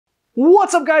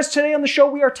What's up, guys? Today on the show,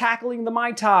 we are tackling the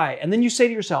Mai Tai. And then you say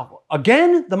to yourself,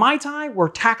 again, the Mai Tai? We're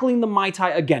tackling the Mai Tai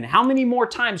again. How many more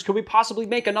times could we possibly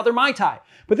make another Mai Tai?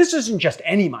 But this isn't just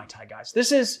any Mai Tai, guys.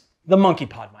 This is the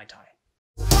Monkeypod Mai Tai.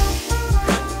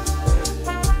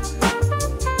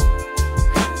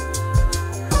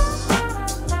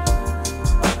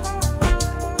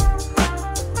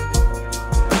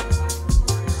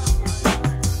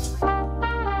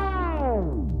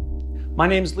 My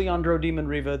name's Leandro Demon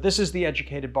Riva. This is The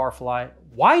Educated Barfly.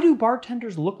 Why do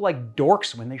bartenders look like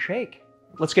dorks when they shake?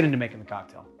 Let's get into making the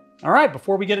cocktail. All right,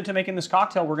 before we get into making this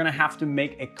cocktail, we're gonna have to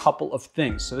make a couple of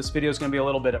things. So this video is gonna be a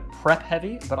little bit prep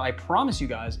heavy, but I promise you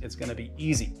guys it's gonna be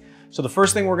easy. So the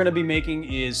first thing we're gonna be making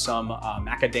is some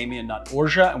Macadamia Nut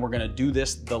Orgeat, and we're gonna do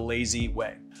this the lazy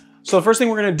way. So the first thing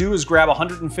we're gonna do is grab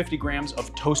 150 grams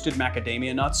of toasted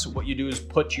macadamia nuts. What you do is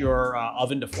put your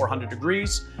oven to 400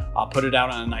 degrees, put it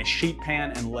out on a nice sheet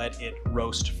pan and let it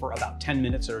roast for about 10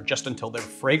 minutes or just until they're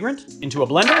fragrant into a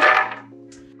blender.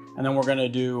 And then we're gonna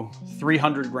do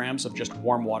 300 grams of just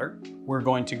warm water. We're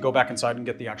going to go back inside and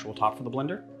get the actual top for the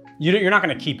blender. You're not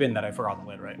gonna keep in that I forgot the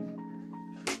lid, right?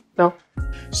 No.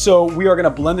 So we are gonna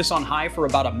blend this on high for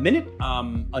about a minute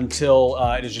until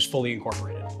it is just fully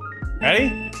incorporated.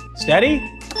 Ready? Steady?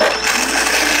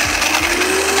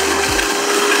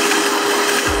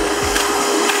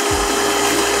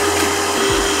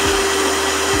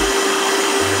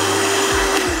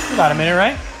 About a minute,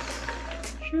 right?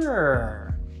 Sure.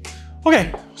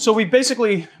 Okay, so we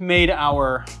basically made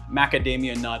our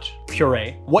macadamia nut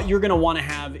puree. What you're gonna wanna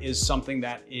have is something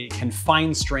that it can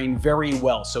fine strain very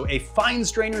well. So a fine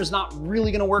strainer is not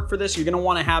really gonna work for this. You're gonna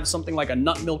wanna have something like a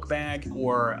nut milk bag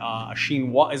or a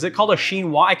chinois. Is it called a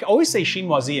chinois? I always say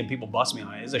chinoisie and people bust me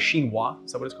on it. Is it a chinois?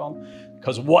 Is that what it's called?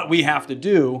 Because what we have to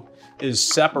do is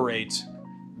separate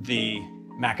the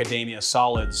macadamia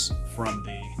solids from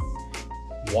the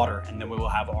water, and then we will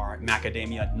have our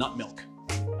macadamia nut milk.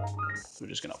 So we're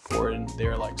just gonna pour it in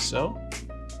there like so.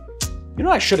 You know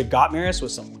what I should have got, Marius,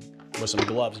 with some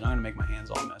gloves, and I'm gonna make my hands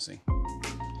all messy.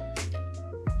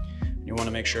 You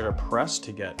wanna make sure to press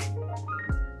to get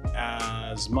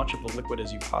as much of the liquid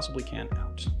as you possibly can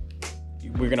out.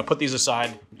 We're gonna put these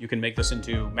aside. You can make this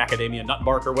into macadamia nut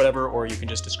bark or whatever, or you can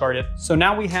just discard it. So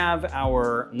now we have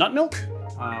our nut milk.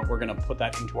 We're gonna put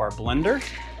that into our blender.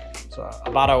 So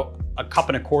about a cup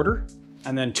and a quarter.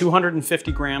 And then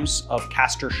 250 grams of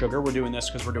castor sugar. We're doing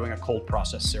this because we're doing a cold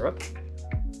processed syrup.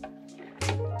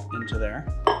 Into there.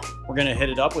 We're gonna hit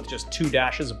it up with just 2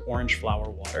 dashes of orange flower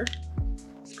water.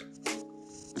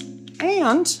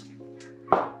 And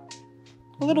a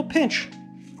little pinch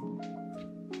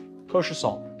kosher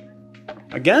salt.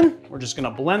 Again, we're just gonna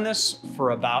blend this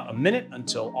for about a minute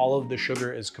until all of the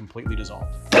sugar is completely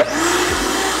dissolved.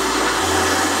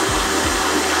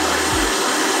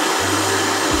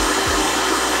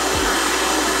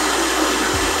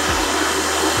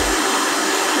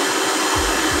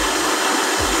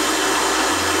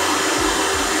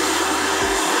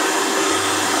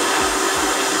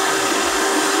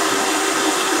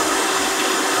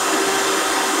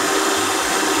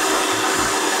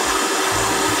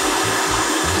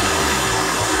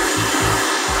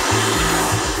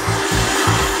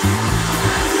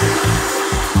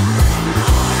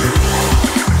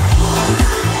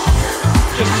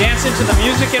 Dance into the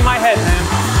music in my head, man.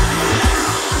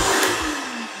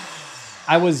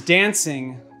 I was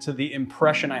dancing to the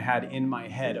impression I had in my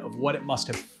head of what it must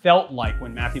have felt like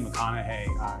when Matthew McConaughey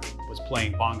was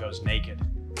playing bongos naked,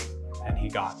 and he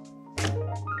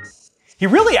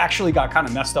really actually got kind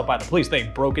of messed up by the police. They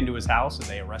broke into his house and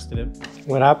they arrested him.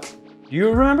 What happened? Do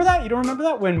you remember that? You don't remember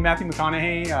that? When Matthew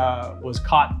McConaughey was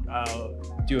caught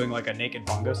doing like a naked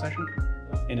bongo session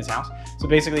in his house. So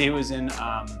basically he was in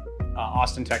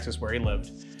Austin, Texas, where he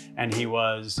lived, and he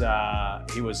was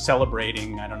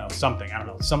celebrating,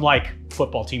 some like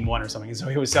football team won or something. So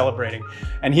he was celebrating,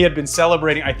 and he had been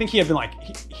celebrating. I think he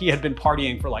had been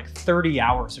partying for like 30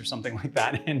 hours or something like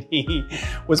that, and he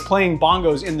was playing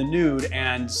bongos in the nude.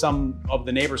 And some of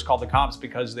the neighbors called the cops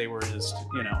because they were just,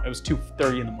 it was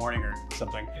 2:30 in the morning or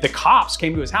something. The cops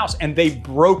came to his house and they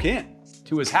broke in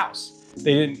to his house.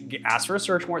 They didn't ask for a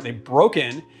search warrant. They broke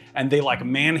in and they like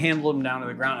manhandled him down to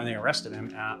the ground and they arrested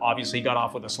him. Obviously he got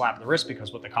off with a slap of the wrist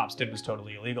because what the cops did was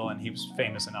totally illegal, and he was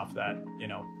famous enough that,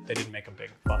 they didn't make a big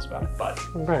fuss about it. But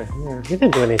right, yeah. He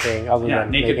didn't do anything other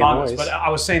than naked making bongos. noise. But I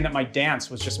was saying that my dance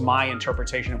was just my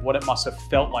interpretation of what it must have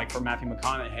felt like for Matthew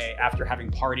McConaughey after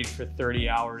having partied for 30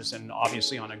 hours and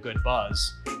obviously on a good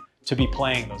buzz to be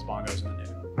playing those bongos in the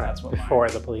nude. That's what before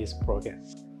the police broke in.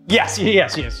 Yes,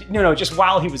 yes, yes. No, just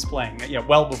while he was playing,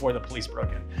 well before the police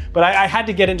broke in. But I had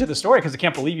to get into the story because I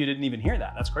can't believe you didn't even hear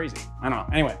that. That's crazy. I don't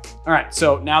know. Anyway, all right.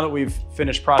 So now that we've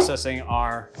finished processing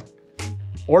our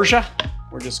orgeat,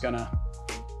 we're just gonna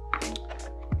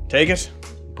take it,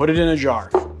 put it in a jar.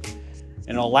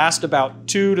 And it'll last about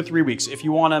 2 to 3 weeks. If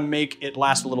you wanna make it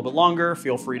last a little bit longer,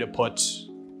 feel free to put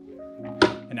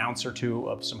an ounce or two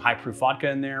of some high proof vodka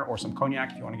in there or some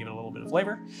cognac if you wanna give it a little bit of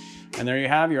flavor. And there you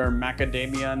have your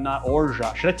Macadamia Nut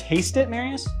Orgeat. Should I taste it,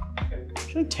 Marius?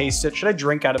 Should I taste it? Should I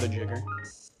drink out of a jigger?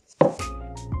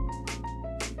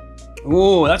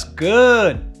 Ooh, that's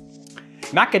good.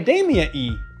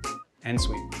 Macadamia-y and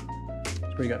sweet.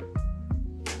 It's pretty good.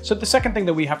 So the second thing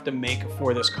that we have to make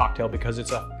for this cocktail, because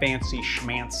it's a fancy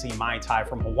schmancy Mai Tai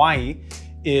from Hawaii,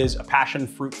 is a passion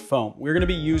fruit foam. We're gonna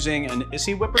be using an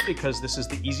Issy whipper because this is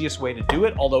the easiest way to do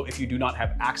it. Although if you do not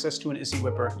have access to an Issy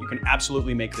whipper, you can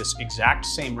absolutely make this exact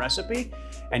same recipe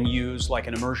and use like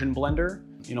an immersion blender,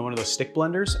 one of those stick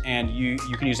blenders, and you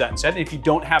can use that instead. And if you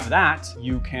don't have that,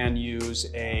 you can use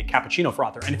a cappuccino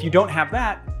frother. And if you don't have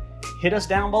that, hit us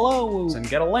down below and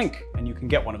get a link and you can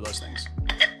get one of those things.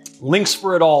 Links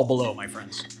for it all below, my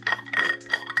friends.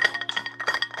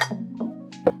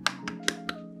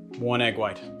 1 egg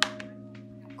white,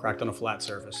 cracked on a flat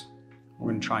surface.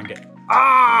 We're gonna try and get,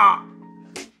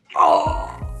 all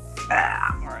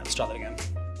right, let's try that again.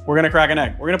 We're gonna crack an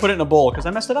egg. We're gonna put it in a bowl because I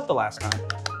messed it up the last time.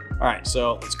 All right,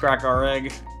 so let's crack our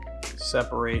egg,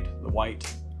 separate the white.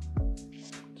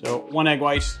 So 1 egg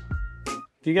white.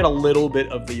 If you get a little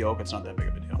bit of the yolk, it's not that big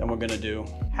of a deal. Then we're gonna do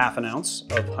 1/2 ounce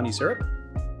of honey syrup,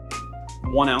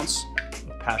 1 ounce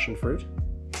of passion fruit,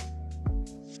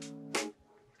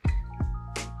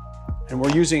 and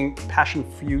we're using passion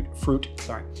fruit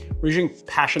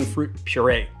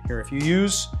puree here. If you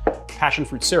use passion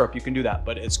fruit syrup, you can do that,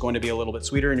 but it's going to be a little bit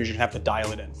sweeter and you're gonna have to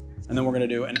dial it in. And then we're gonna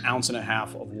do 1.5 ounces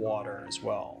of water as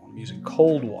well. I'm using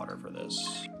cold water for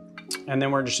this. And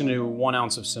then we're just gonna do 1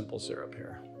 ounce of simple syrup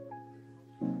here.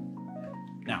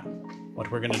 Now, what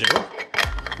we're gonna do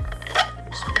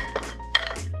is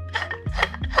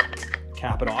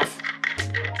cap it off.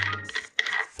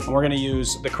 And we're gonna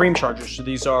use the cream chargers. So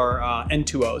these are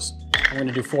N2Os. We're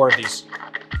gonna do 4 of these.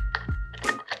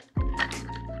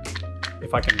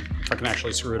 If I can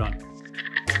actually screw it on.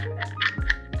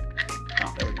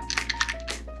 Oh, there we go.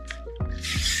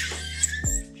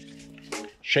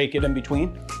 Shake it in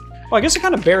between. Well, I guess it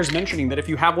kind of bears mentioning that if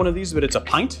you have one of these, but it's a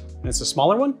pint, and it's a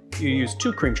smaller one, you use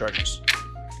 2 cream chargers.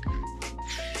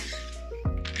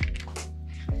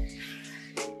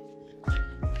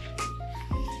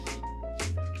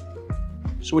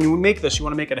 So when you make this, you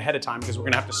want to make it ahead of time because we're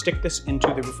going to have to stick this into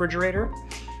the refrigerator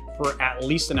for at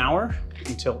least an hour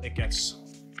until it gets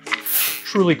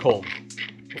truly cold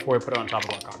before we put it on top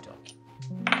of our cocktail.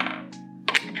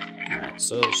 All right,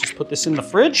 so let's just put this in the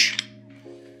fridge.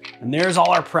 And there's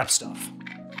all our prep stuff.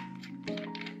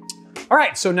 All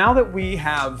right, so now that we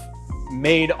have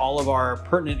made all of our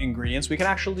pertinent ingredients, we can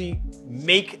actually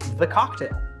make the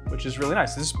cocktail, which is really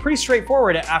nice. This is pretty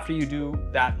straightforward after you do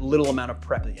that little amount of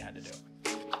prep that you had to do.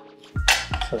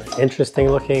 It's an interesting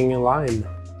looking lime.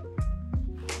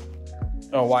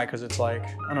 Oh, why? Because it's like,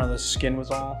 I don't know, the skin was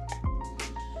all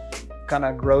kind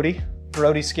of grody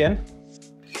skin.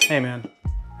 Hey man,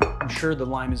 I'm sure the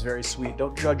lime is very sweet.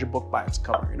 Don't judge a book by its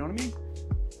cover, you know what I mean?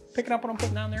 Picking up what I'm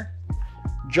putting down there?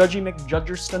 Judgy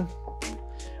McJudgerston.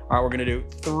 All right, we're gonna do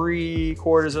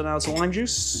 3/4 ounce of lime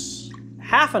juice,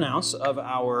 1/2 ounce of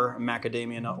our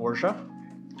Macadamia Nut Orgeat,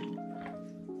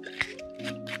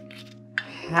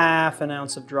 1/2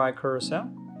 ounce of dry Curaçao,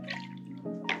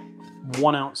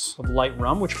 1 ounce of light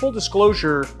rum, which, full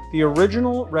disclosure, the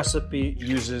original recipe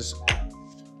uses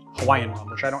Hawaiian rum,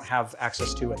 which I don't have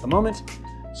access to at the moment.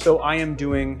 So I am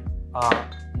doing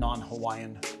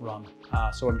non-Hawaiian rum.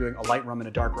 So I'm doing a light rum and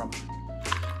a dark rum.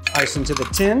 Ice into the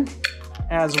tin,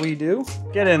 as we do.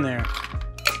 Get in there,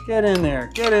 get in there,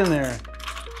 get in there.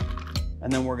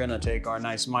 And then we're gonna take our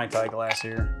nice Mai Tai glass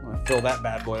here. I'm gonna fill that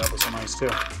bad boy up with some ice too.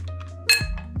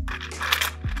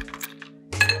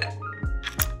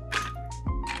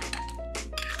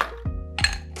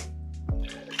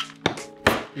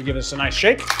 You give this a nice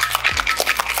shake.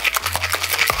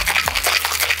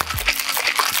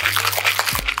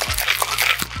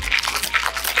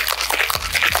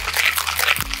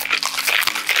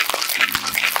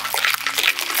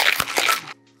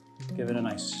 Give it a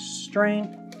nice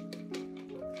strain,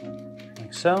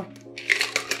 like so.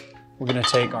 We're gonna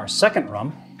take our second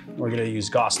rum. We're gonna use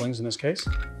Gosling's in this case.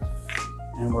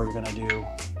 And we're gonna do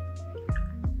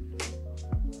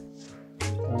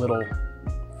a little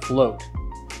float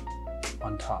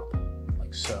on top,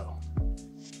 like so.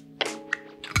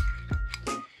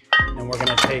 And we're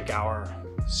gonna take our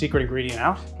secret ingredient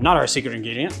out. Not our secret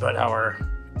ingredient, but our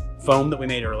foam that we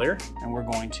made earlier. And we're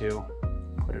going to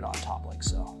put it on top like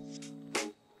so.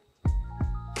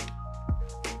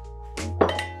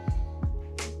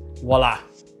 Voila,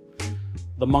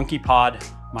 the Monkeypod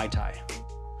Mai Tai.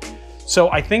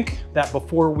 So I think that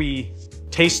before we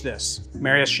taste this,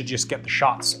 Marius should just get the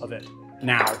shots of it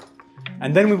now.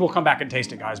 And then we will come back and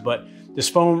taste it, guys. But this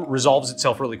foam resolves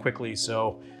itself really quickly.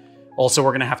 So also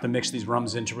we're gonna have to mix these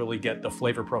rums in to really get the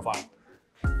flavor profile.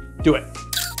 Do it.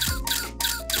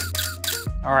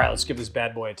 All right, let's give this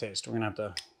bad boy a taste. We're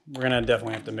gonna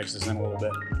definitely have to mix this in a little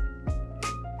bit.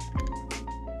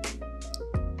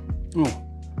 Ooh.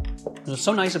 What's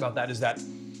so nice about that is that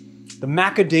the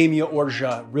Macadamia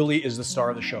Orgeat really is the star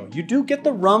of the show. You do get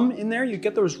the rum in there, you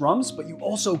get those rums, but you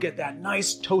also get that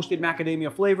nice toasted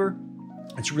macadamia flavor.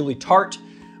 It's really tart,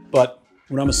 but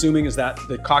what I'm assuming is that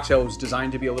the cocktail was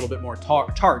designed to be a little bit more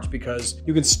tart because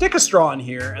you can stick a straw in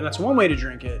here and that's one way to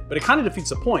drink it, but it kind of defeats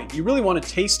the point. You really want to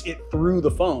taste it through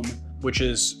the foam, which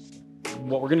is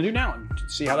what we're gonna do now and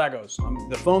see how that goes.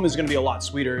 The foam is gonna be a lot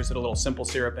sweeter. It's got a little simple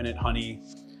syrup in it, honey,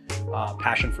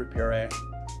 passion fruit puree.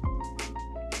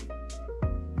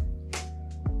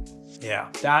 Yeah,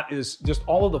 that is just,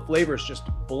 all of the flavors just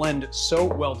blend so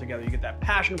well together. You get that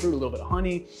passion fruit, a little bit of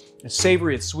honey, it's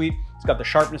savory, it's sweet. It's got the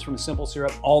sharpness from the simple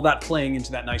syrup, all that playing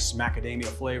into that nice macadamia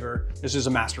flavor. This is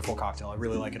a masterful cocktail. I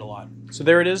really like it a lot. So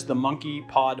there it is, the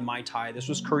Monkeypod Mai Tai. This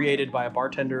was created by a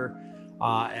bartender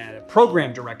and a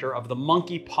program director of the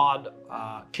Monkeypod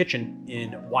Kitchen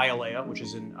in Wailea, which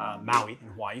is in Maui, in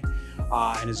Hawaii.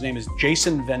 And his name is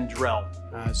Jason Vendrell.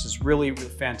 This is really, really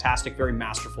fantastic, very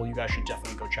masterful. You guys should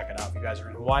definitely go check it out if you guys are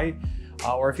in Hawaii,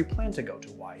 or if you plan to go to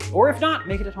Hawaii. Or if not,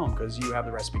 make it at home because you have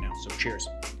the recipe now, so cheers.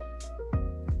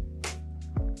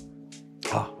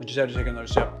 We just had to take another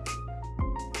sip.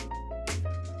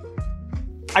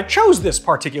 I chose this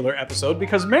particular episode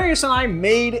because Marius and I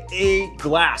made a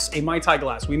glass, a Mai Tai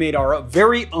glass. We made our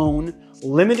very own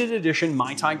limited edition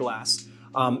Mai Tai glass.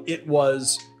 It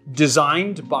was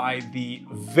designed by the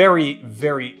very,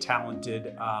 very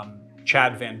talented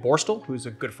Chad Van Borstel, who's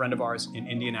a good friend of ours in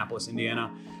Indianapolis,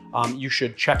 Indiana. You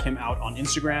should check him out on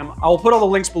Instagram. I will put all the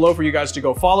links below for you guys to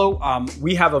go follow.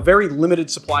 We have a very limited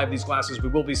supply of these glasses. We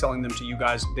will be selling them to you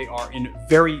guys. They are in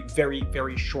very, very,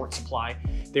 very short supply.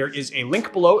 There is a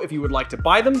link below if you would like to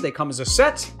buy them. They come as a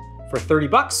set for 30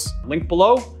 bucks. Link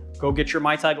below, go get your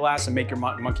Mai Tai glass and make your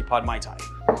Monkeypod Mai Tai.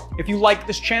 If you like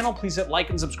this channel, please hit like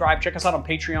and subscribe. Check us out on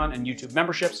Patreon and YouTube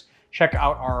memberships. Check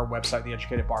out our website,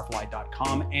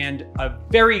 theeducatedbarfly.com. And a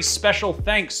very special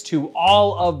thanks to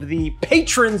all of the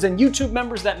patrons and YouTube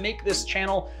members that make this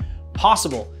channel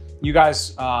possible. You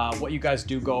guys, what you guys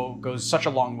do goes such a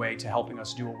long way to helping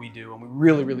us do what we do. And we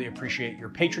really, really appreciate your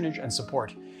patronage and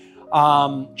support.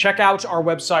 Check out our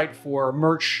website for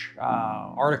merch,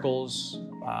 articles,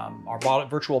 our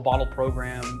virtual bottle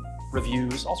program,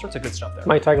 reviews, all sorts of good stuff there.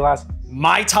 Mai Tai glass.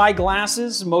 Mai Tai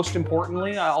glasses, most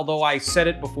importantly, although I said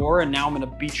it before and now I'm gonna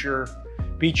beat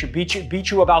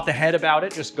you about the head about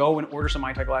it. Just go and order some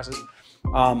Mai Tai glasses.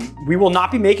 We will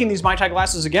not be making these Mai Tai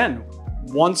glasses again.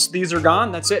 Once these are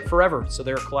gone, that's it forever. So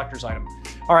they're a collector's item.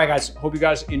 All right, guys, hope you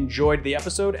guys enjoyed the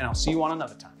episode and I'll see you on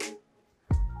another time.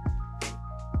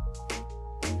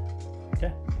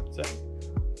 Okay, that's it.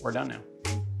 We're done now.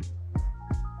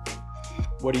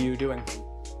 What are you doing?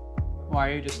 Why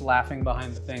are you just laughing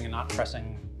behind the thing and not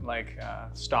pressing like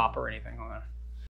stop or anything?